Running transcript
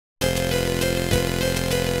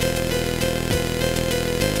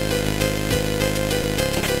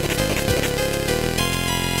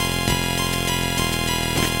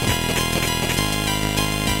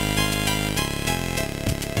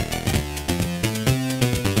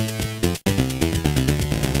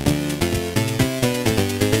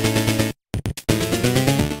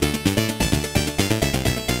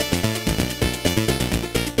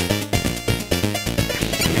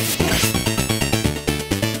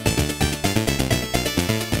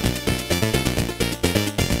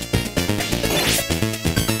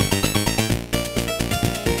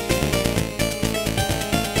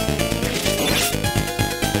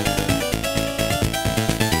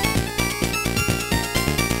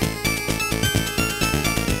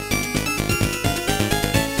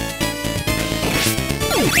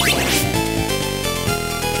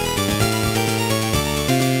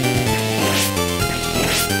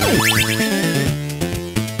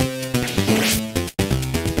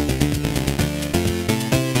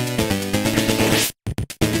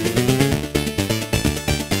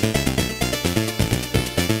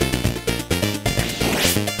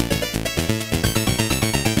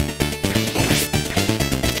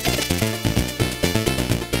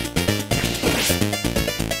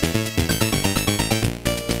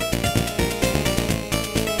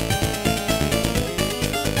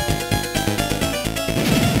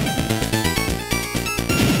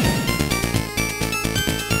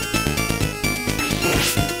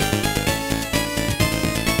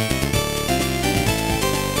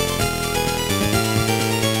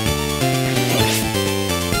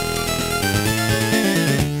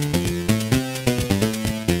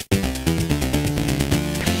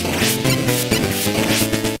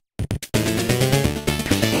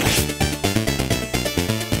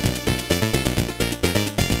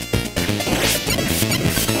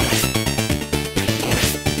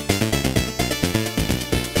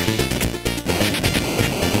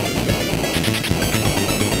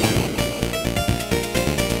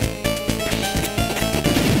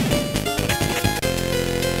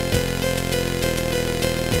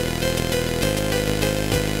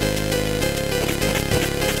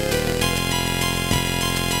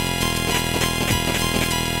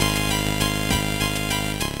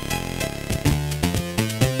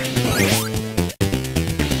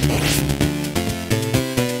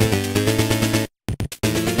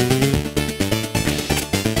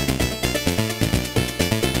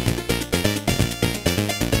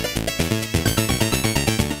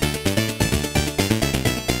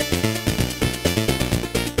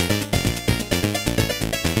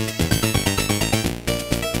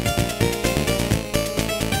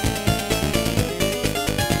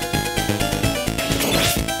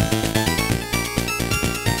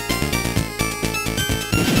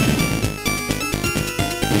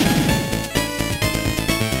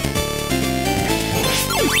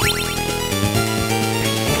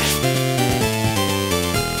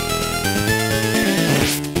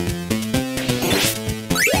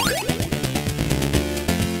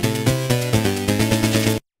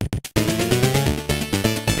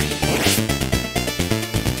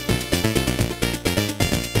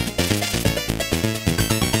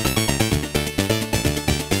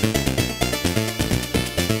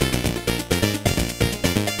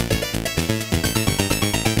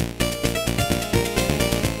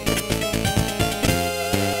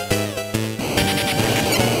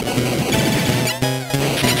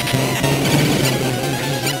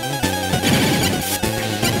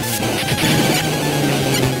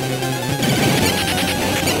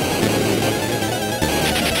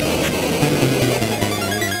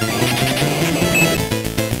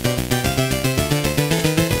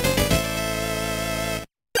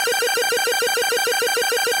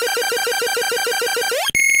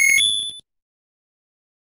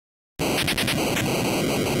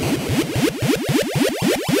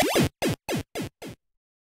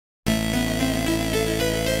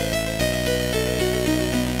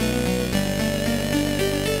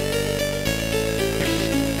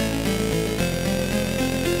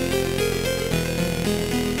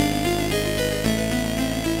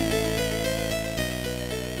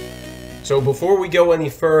So before we go any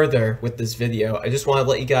further with this video, I just want to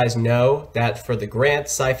let you guys know that for the Grant,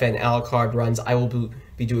 Sci-Fi, and Alucard runs, I will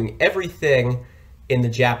be doing everything in the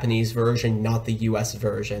Japanese version, not the US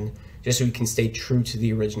version, just so we can stay true to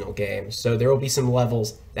the original game. So there will be some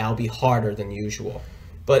levels that will be harder than usual.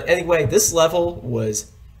 But anyway, this level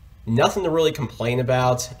was nothing to really complain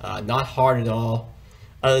about, not hard at all.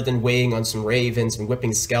 Other than waiting on some ravens and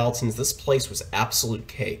whipping skeletons, this place was absolute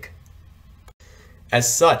cake.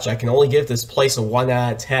 As such, I can only give this place a 1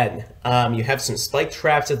 out of 10. You have some spike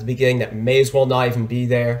traps at the beginning that may as well not even be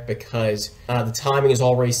there because the timing is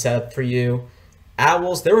already set up for you.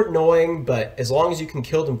 Owls, they're annoying, but as long as you can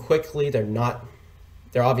kill them quickly, they're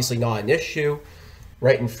obviously not an issue.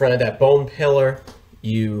 Right in front of that bone pillar,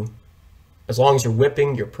 as long as you're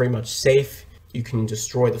whipping, you're pretty much safe. You can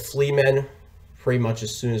destroy the flea men pretty much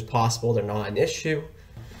as soon as possible. They're not an issue.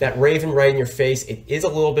 That raven right in your face, it is a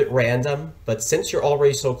little bit random, but since you're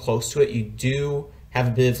already so close to it, you do have a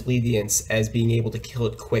bit of lenience as being able to kill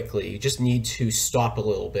it quickly. You just need to stop a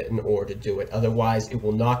little bit in order to do it. Otherwise, it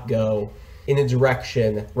will not go in a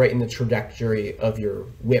direction right in the trajectory of your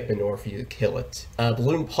whip in order for you to kill it.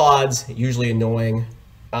 Balloon pods, usually annoying.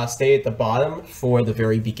 Stay at the bottom for the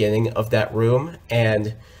very beginning of that room,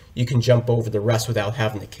 and you can jump over the rest without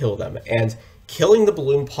having to kill them. And killing the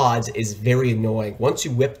balloon pods is very annoying. Once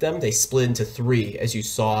you whip them, they split into 3, as you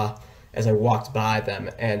saw as I walked by them,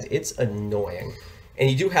 and it's annoying. And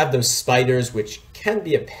you do have those spiders, which can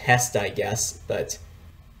be a pest, I guess, but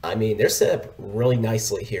I mean, they're set up really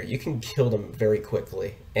nicely here. You can kill them very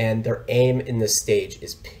quickly, and their aim in this stage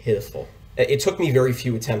is pitiful. It took me very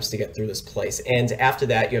few attempts to get through this place, and after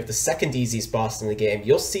that, you have the second easiest boss in the game.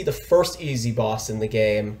 You'll see the first easy boss in the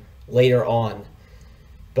game later on.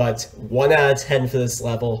 But 1 out of 10 for this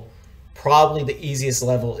level, probably the easiest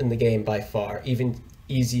level in the game by far, even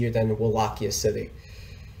easier than Wallachia City.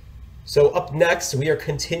 So up next, we are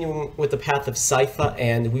continuing with the path of Sci-Fi,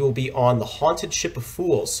 and we will be on the Haunted Ship of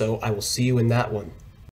Fools, so I will see you in that one.